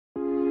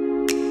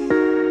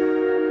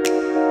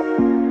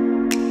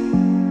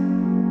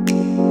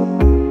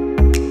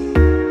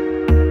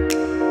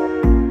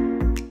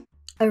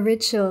A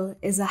ritual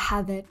is a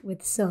habit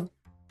with soul.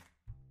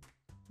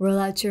 Roll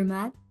out your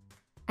mat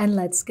and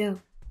let's go.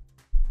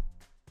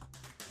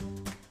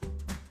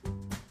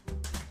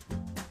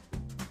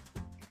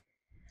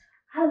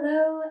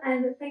 Hello,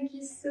 and thank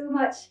you so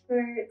much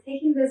for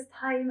taking this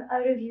time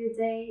out of your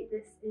day.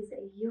 This is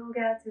a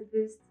yoga to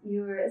boost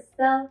your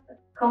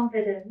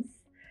self-confidence.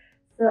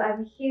 So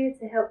I'm here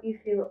to help you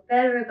feel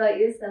better about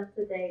yourself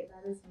today.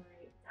 That is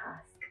my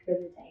task for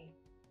the day.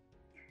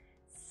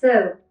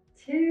 So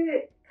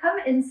to come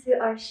into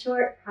our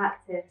short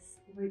practice,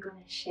 we're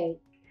going to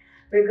shake.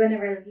 We're going to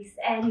release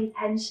any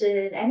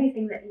tension,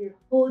 anything that you're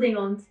holding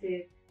on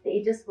to that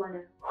you just want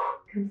to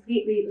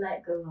completely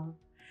let go of.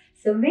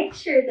 So make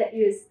sure that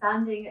you're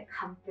standing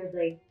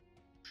comfortably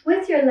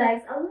with your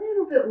legs a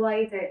little bit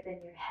wider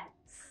than your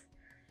hips.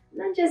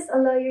 And then just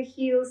allow your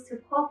heels to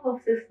pop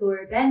off the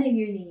floor, bending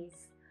your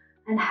knees,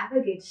 and have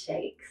a good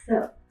shake.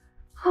 So,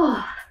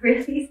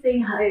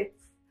 releasing out,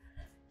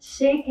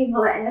 shaking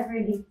whatever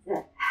needs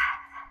it.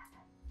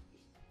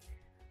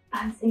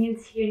 Bouncing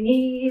into your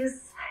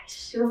knees,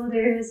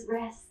 shoulders,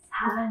 wrists,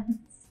 hands.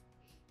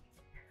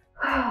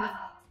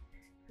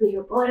 Feel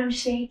your bottom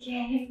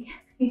shaking.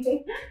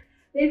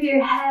 Maybe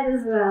your head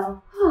as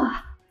well.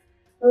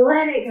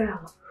 Let it go.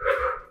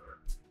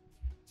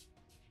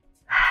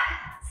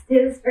 Let's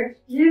do this for a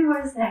few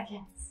more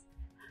seconds.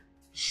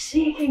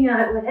 Shaking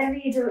out whatever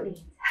you don't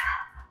need.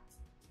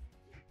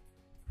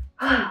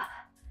 And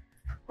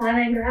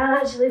then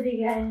gradually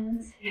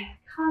begin to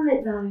calm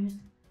it down.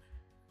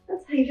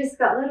 That's how you just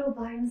got a little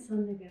bounce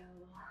on the go.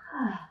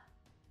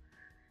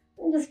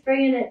 And just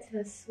bringing it to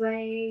a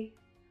sway.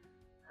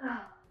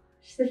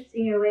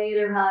 Shifting your weight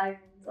around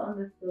on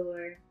the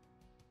floor.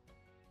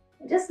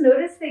 And just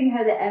noticing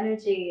how the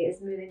energy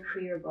is moving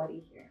through your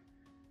body here.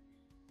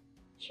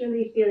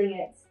 Truly feeling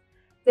it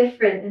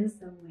different in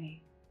some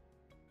way.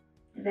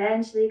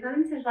 Eventually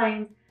coming to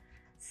find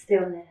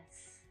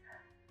stillness.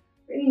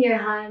 Bringing your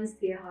hands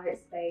to your heart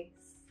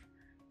space.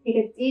 Take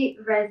a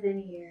deep breath in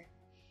here.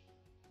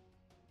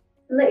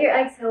 And let your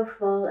exhale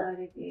fall out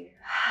of you.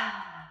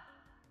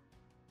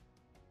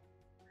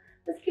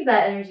 Let's keep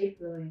that energy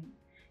flowing.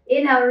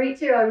 Inhale, reach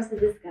your arms to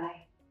the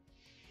sky.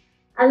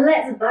 And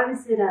let's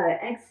bounce it out.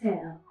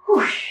 Exhale.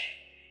 Whoosh.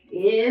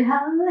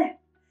 Inhale, lift.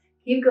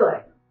 Keep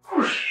going.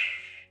 Whoosh.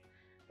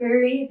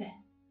 Breathe in.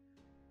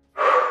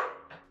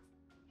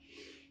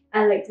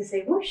 I like to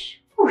say whoosh,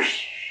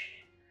 whoosh.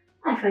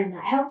 I find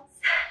that helps.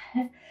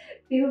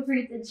 Feel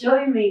free to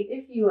join me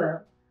if you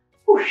will.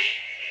 Whoosh.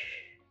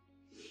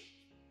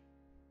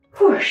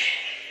 Whoosh.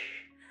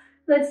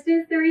 Let's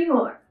do 3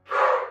 more.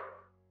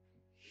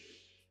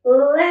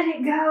 Let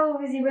it go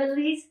as you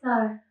release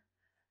that.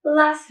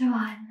 Last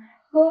one.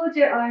 Hold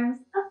your arms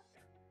up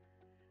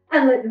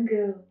and let them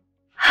go.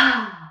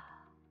 How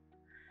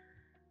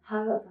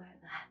about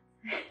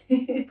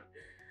that?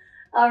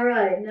 All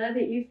right, now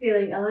that you're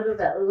feeling a little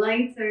bit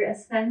lighter, a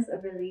sense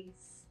of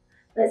release,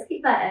 let's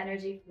keep that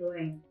energy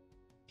flowing.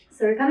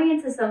 So we're coming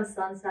into some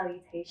sun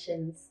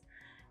salutations.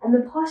 And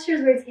the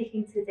postures we're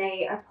taking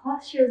today are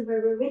postures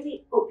where we're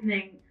really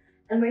opening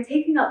and we're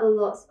taking up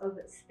lots of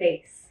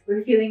space.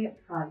 We're feeling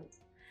proud.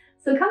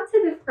 So come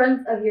to the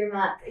front of your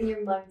mat in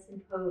your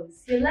mountain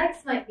pose. Your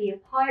legs might be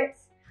apart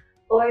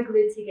or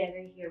glued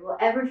together here,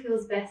 whatever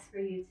feels best for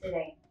you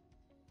today.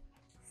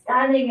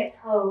 Standing at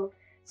tall,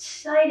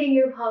 sliding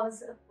your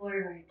palms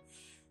forwards.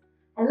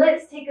 And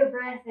let's take a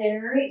breath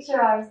in, reach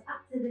your arms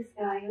up to the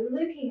sky,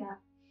 looking up.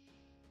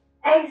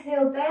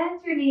 Exhale,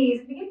 bend your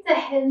knees, begin to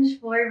hinge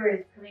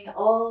forward, coming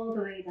all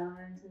the way down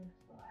to the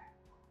floor.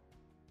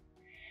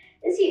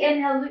 As you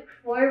inhale, look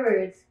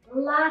forwards,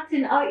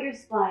 flatten out your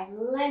spine,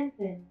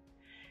 lengthen.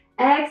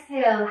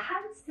 Exhale,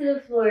 hands to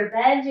the floor,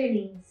 bend your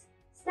knees.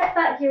 Step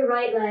back your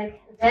right leg,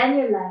 bend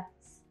your left,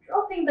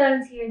 dropping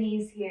down to your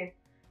knees here.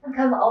 And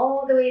come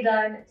all the way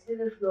down to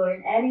the floor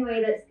in any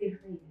way that's good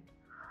for you.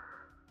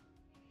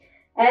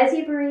 As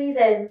you breathe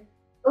in,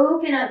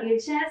 open up your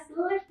chest,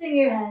 lifting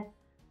your head,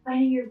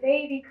 finding your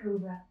baby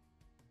cobra.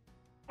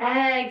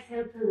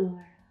 Exhale to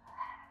lower.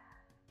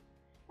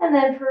 And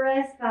then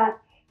press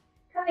back,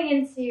 coming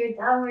into your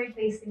downward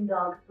facing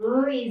dog.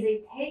 Go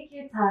easy, take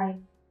your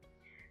time.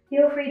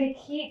 Feel free to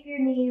keep your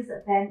knees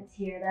bent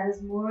here. That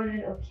is more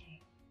than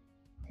okay.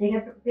 Take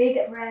a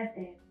big breath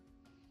in.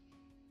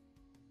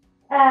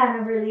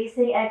 And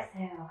releasing,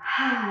 exhale.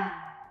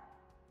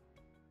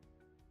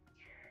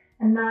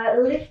 And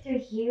now lift your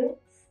heels,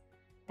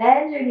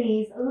 bend your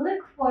knees,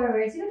 look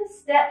forwards. You're going to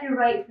step your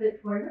right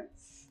foot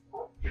forwards.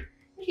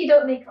 If you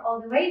don't make it all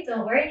the way,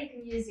 don't worry. You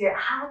can use your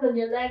hand on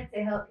your leg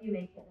to help you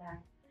make it down.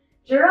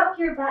 Drop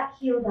your back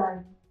heel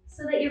down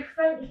so that your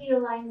front heel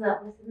lines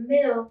up with the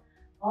middle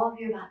of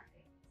your back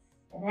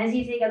foot. And as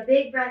you take a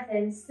big breath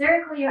in,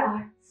 circle your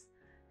arms,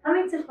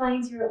 coming to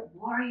find your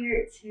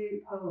warrior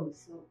 2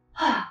 pose. So,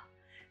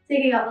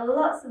 taking up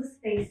lots of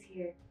space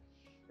here.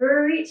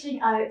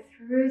 Reaching out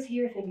through to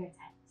your fingertips.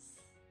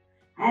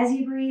 As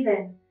you breathe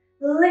in,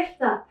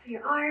 lift up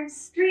your arms,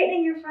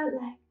 straightening your front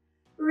leg.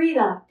 Breathe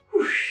out,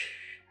 whoosh,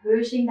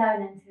 pushing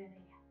down into it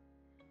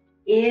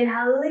again.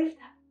 Inhale, lift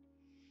up.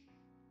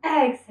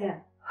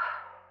 Exhale.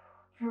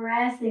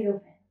 Pressing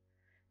open.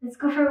 Let's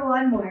go for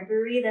one more.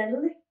 Breathe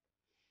in, lift,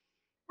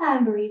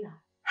 and breathe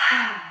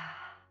out.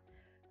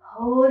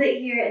 Hold it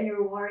here in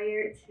your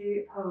warrior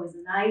two pose,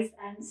 nice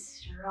and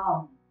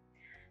strong.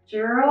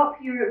 Drop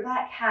your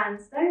back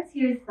hands down to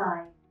your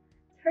thigh.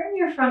 Turn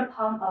your front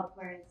palm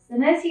upwards.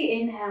 And as you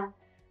inhale,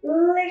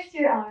 lift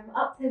your arm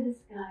up to the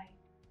sky.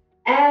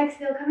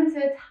 Exhale, come into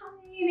a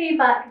tiny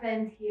back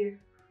bend here.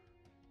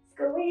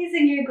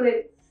 Squeezing your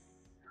glutes.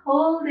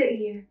 Hold it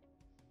here.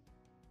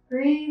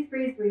 Breathe,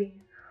 breathe, breathe.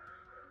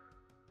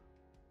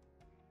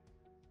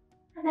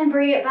 And then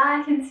bring it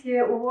back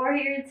into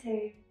warrior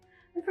two.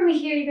 And from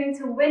here, you're going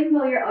to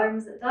windmill your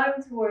arms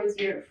down towards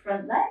your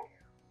front leg.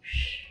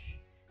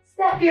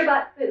 Step your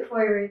back foot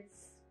forwards.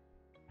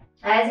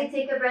 As you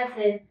take a breath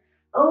in,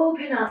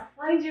 open up,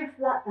 find your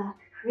flat back,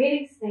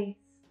 creating space.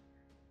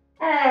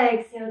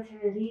 Exhale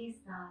to release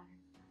down.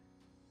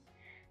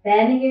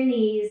 Bending your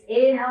knees,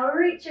 inhale,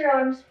 reach your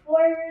arms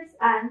forwards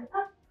and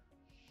up.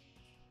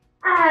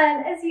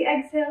 And as you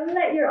exhale,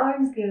 let your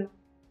arms go.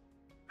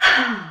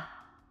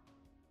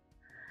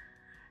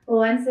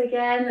 Once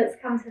again, let's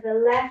come to the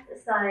left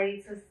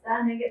side. So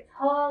standing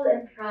tall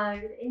and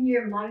proud in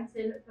your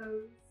mountain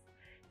pose.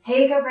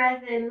 Take a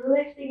breath in,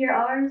 lifting your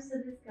arms to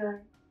the sky.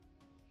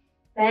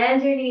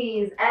 Bend your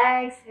knees,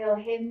 exhale,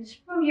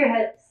 hinge from your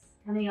hips,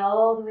 coming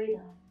all the way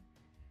down.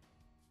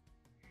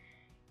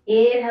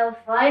 Inhale,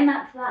 find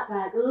that flat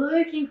back,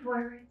 looking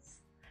forwards.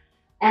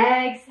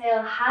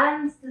 Exhale,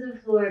 hands to the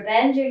floor,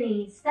 bend your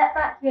knees, step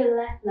back your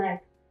left leg,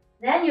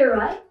 then your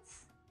right,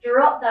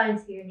 drop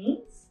down to your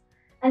knees,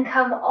 and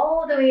come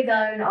all the way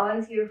down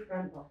onto your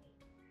front body.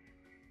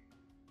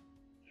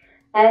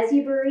 As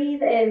you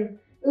breathe in,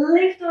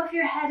 lift off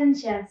your head and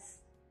chest,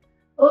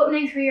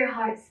 opening through your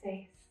heart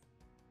space.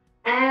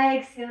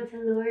 Exhale to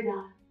lower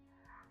down.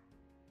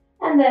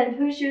 And then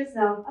push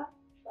yourself up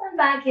and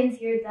back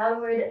into your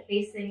downward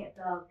facing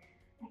dog.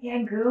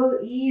 Again, go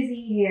easy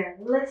here,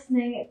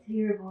 listening to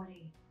your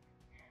body.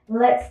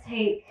 Let's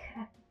take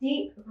a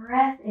deep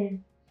breath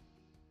in.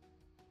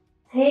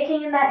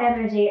 Taking in that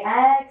energy,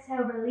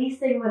 exhale,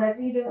 releasing whatever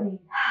you don't need.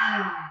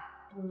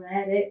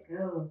 Let it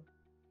go.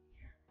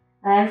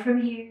 And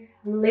from here,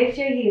 lift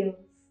your heels,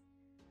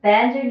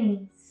 bend your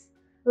knees,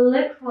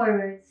 look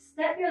forwards,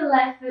 step your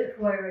left foot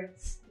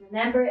forwards.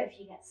 Remember, if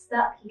you get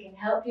stuck, you can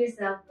help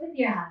yourself with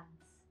your hands.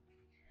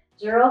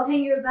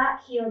 Dropping your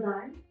back heel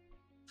down.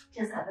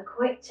 Just have a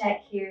quick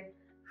check here.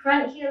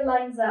 Front heel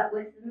lines up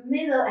with the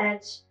middle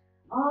edge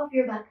of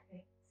your back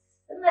foot.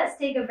 And let's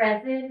take a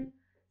breath in,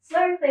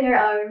 circling our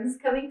arms,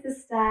 coming to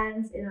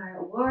stand in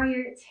our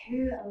warrior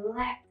two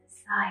left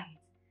side.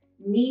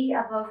 Knee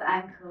above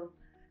ankle,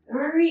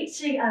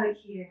 reaching out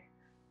here.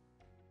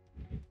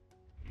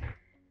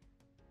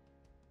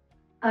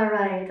 All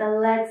right,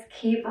 let's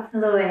keep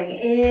flowing.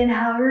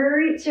 Inhale,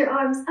 reach your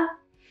arms up.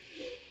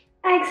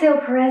 Exhale,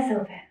 press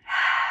open.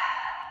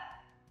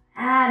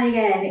 And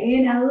again,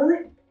 inhale,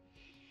 lift.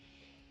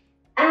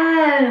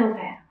 And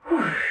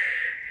open.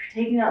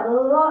 Taking up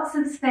lots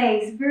of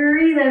space.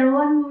 Breathe in,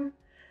 one more.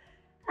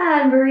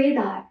 And breathe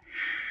out.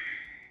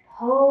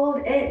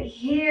 Hold it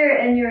here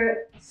in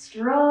your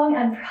strong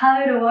and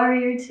proud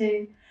warrior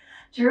two.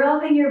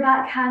 Dropping your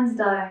back hands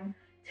down.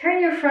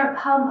 Turn your front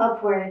palm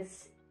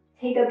upwards.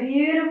 Take a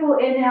beautiful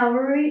inhale,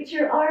 reach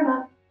your arm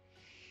up.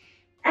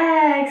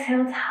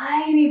 Exhale,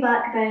 tiny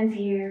back bend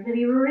here,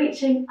 really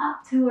reaching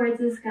up towards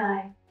the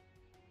sky.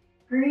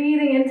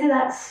 Breathing into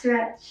that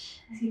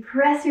stretch as you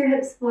press your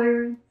hips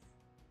forward.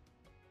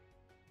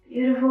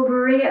 Beautiful,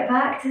 bring it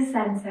back to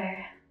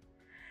center.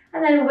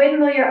 And then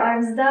windmill your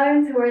arms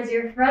down towards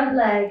your front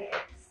leg,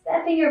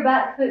 stepping your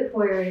back foot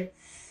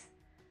forwards.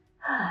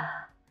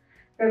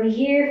 From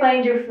here,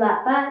 find your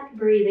flat back,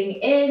 breathing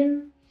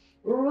in.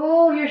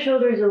 Roll your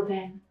shoulders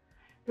open.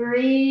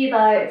 Breathe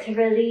out to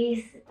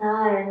release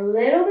down. A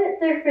little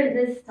bit different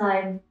this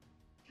time.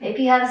 If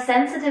you have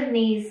sensitive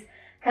knees,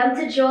 come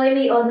to join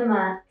me on the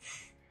mat.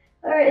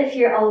 Or if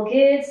you're all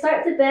good,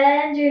 start to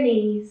bend your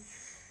knees.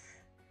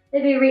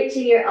 Maybe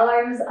reaching your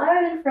arms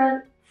out in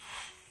front.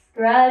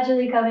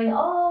 Gradually coming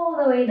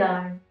all the way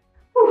down.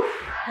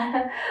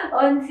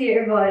 Onto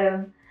your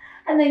bottom.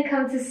 And then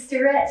come to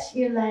stretch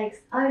your legs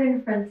out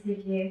in front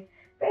of you.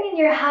 Bringing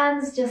your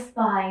hands just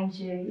behind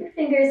you. Your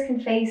fingers can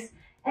face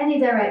any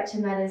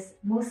direction that is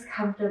most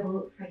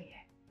comfortable for you.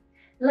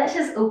 Let's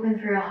just open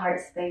through our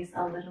heart space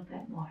a little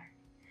bit more.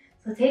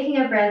 So taking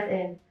a breath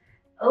in,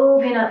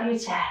 open up your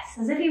chest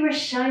as if you were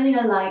shining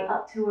a light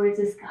up towards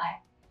the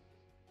sky.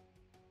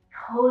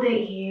 Hold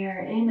it here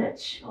in a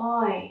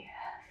joy,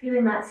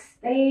 feeling that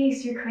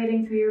space you're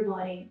creating through your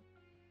body.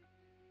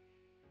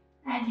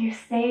 And you're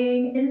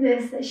staying in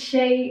this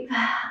shape.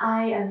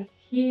 I am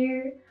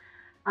here.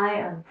 I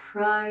am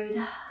proud.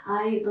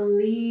 I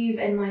believe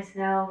in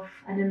myself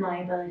and in my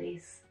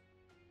abilities.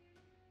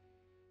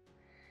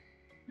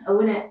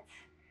 Own it.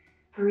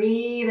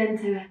 Breathe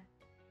into it.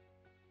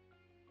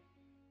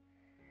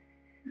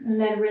 And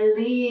then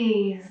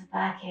release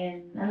back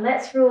in. And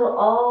let's roll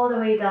all the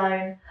way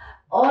down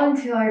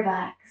onto our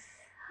backs.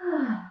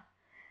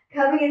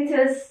 Coming into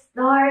a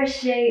star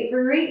shape,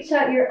 reach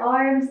out your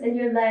arms and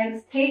your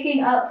legs,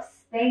 taking up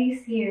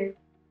space here.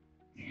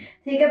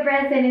 Take a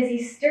breath in as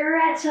you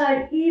stretch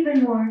out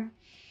even more.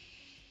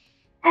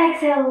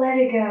 Exhale, let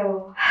it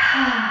go.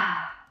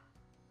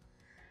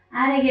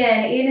 And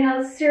again,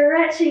 inhale,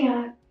 stretching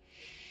out.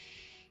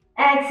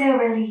 Exhale,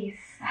 release.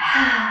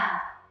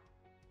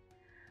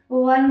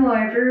 One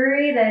more,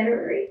 breathe in,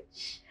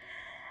 reach.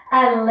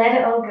 And let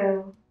it all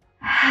go.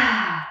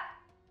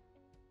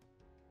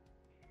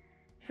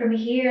 From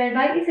here, I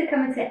invite you to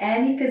come into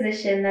any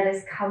position that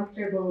is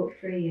comfortable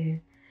for you.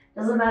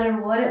 Doesn't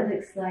matter what it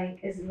looks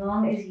like, as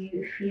long as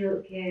you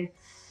feel good.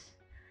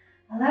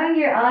 Allowing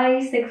your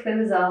eyes to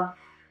close off,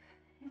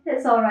 if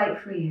it's all right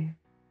for you.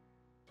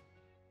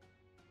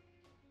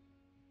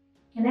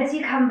 And as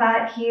you come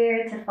back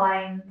here to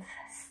find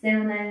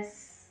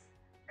stillness,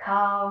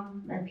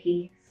 calm, and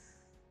peace,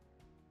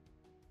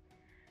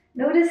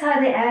 notice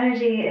how the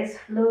energy is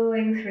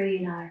flowing through you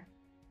now.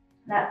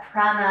 That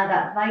prana,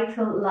 that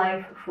vital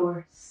life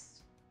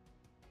force.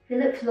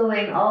 Feel it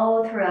flowing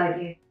all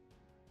throughout you.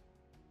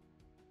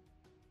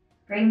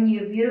 Bring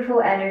you beautiful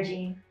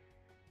energy.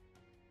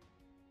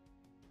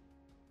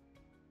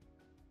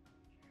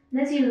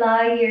 And as you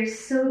lie here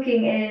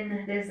soaking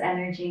in this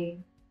energy,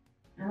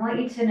 I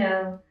want you to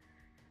know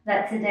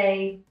that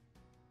today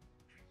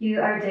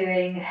you are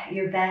doing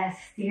your best.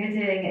 You're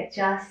doing it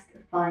just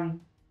fine.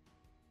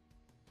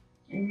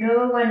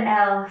 No one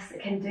else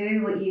can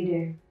do what you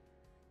do.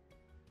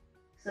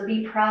 So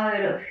be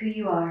proud of who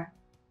you are,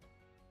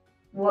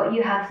 what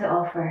you have to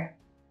offer.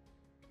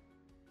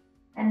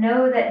 And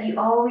know that you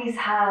always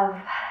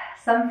have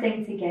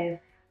something to give.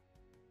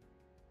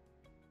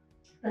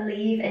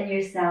 Believe in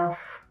yourself.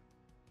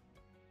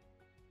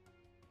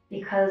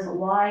 Because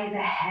why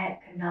the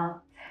heck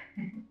not?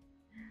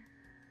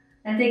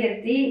 And take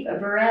a deep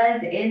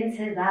breath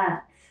into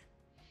that.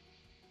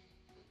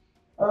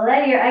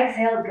 Let your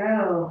exhale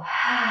go.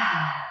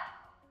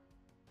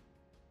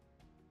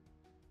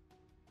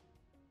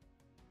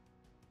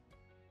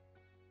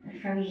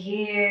 And from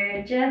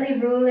here, gently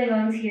rolling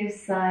onto your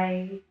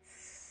sides.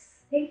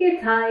 Take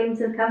your time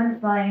to come and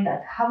find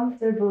a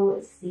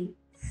comfortable seat,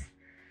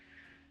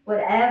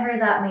 whatever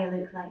that may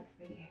look like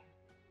for you.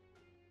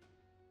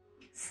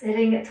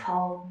 Sitting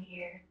tall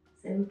here,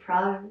 sitting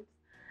proud.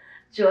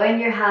 Join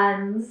your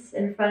hands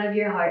in front of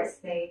your heart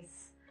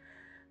space,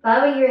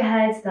 bowing your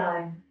head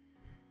down.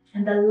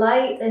 And the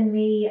light in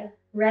me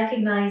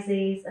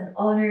recognizes and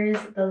honors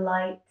the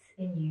light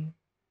in you.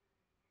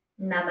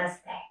 Namaste.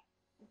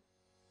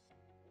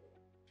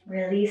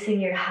 Releasing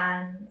your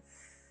hands.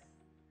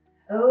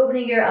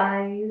 Opening your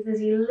eyes as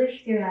you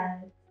lift your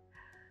head.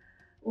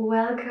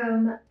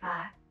 Welcome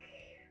back.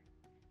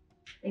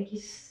 Thank you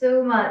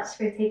so much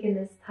for taking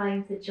this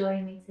time to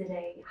join me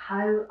today.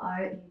 How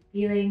are you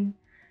feeling?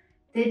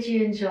 Did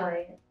you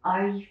enjoy?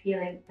 Are you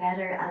feeling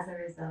better as a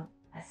result?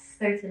 I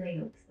certainly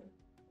hope so.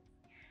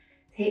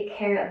 Take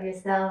care of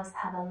yourselves.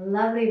 Have a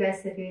lovely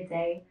rest of your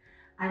day.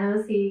 And I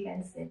will see you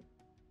again soon.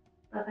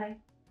 Bye-bye.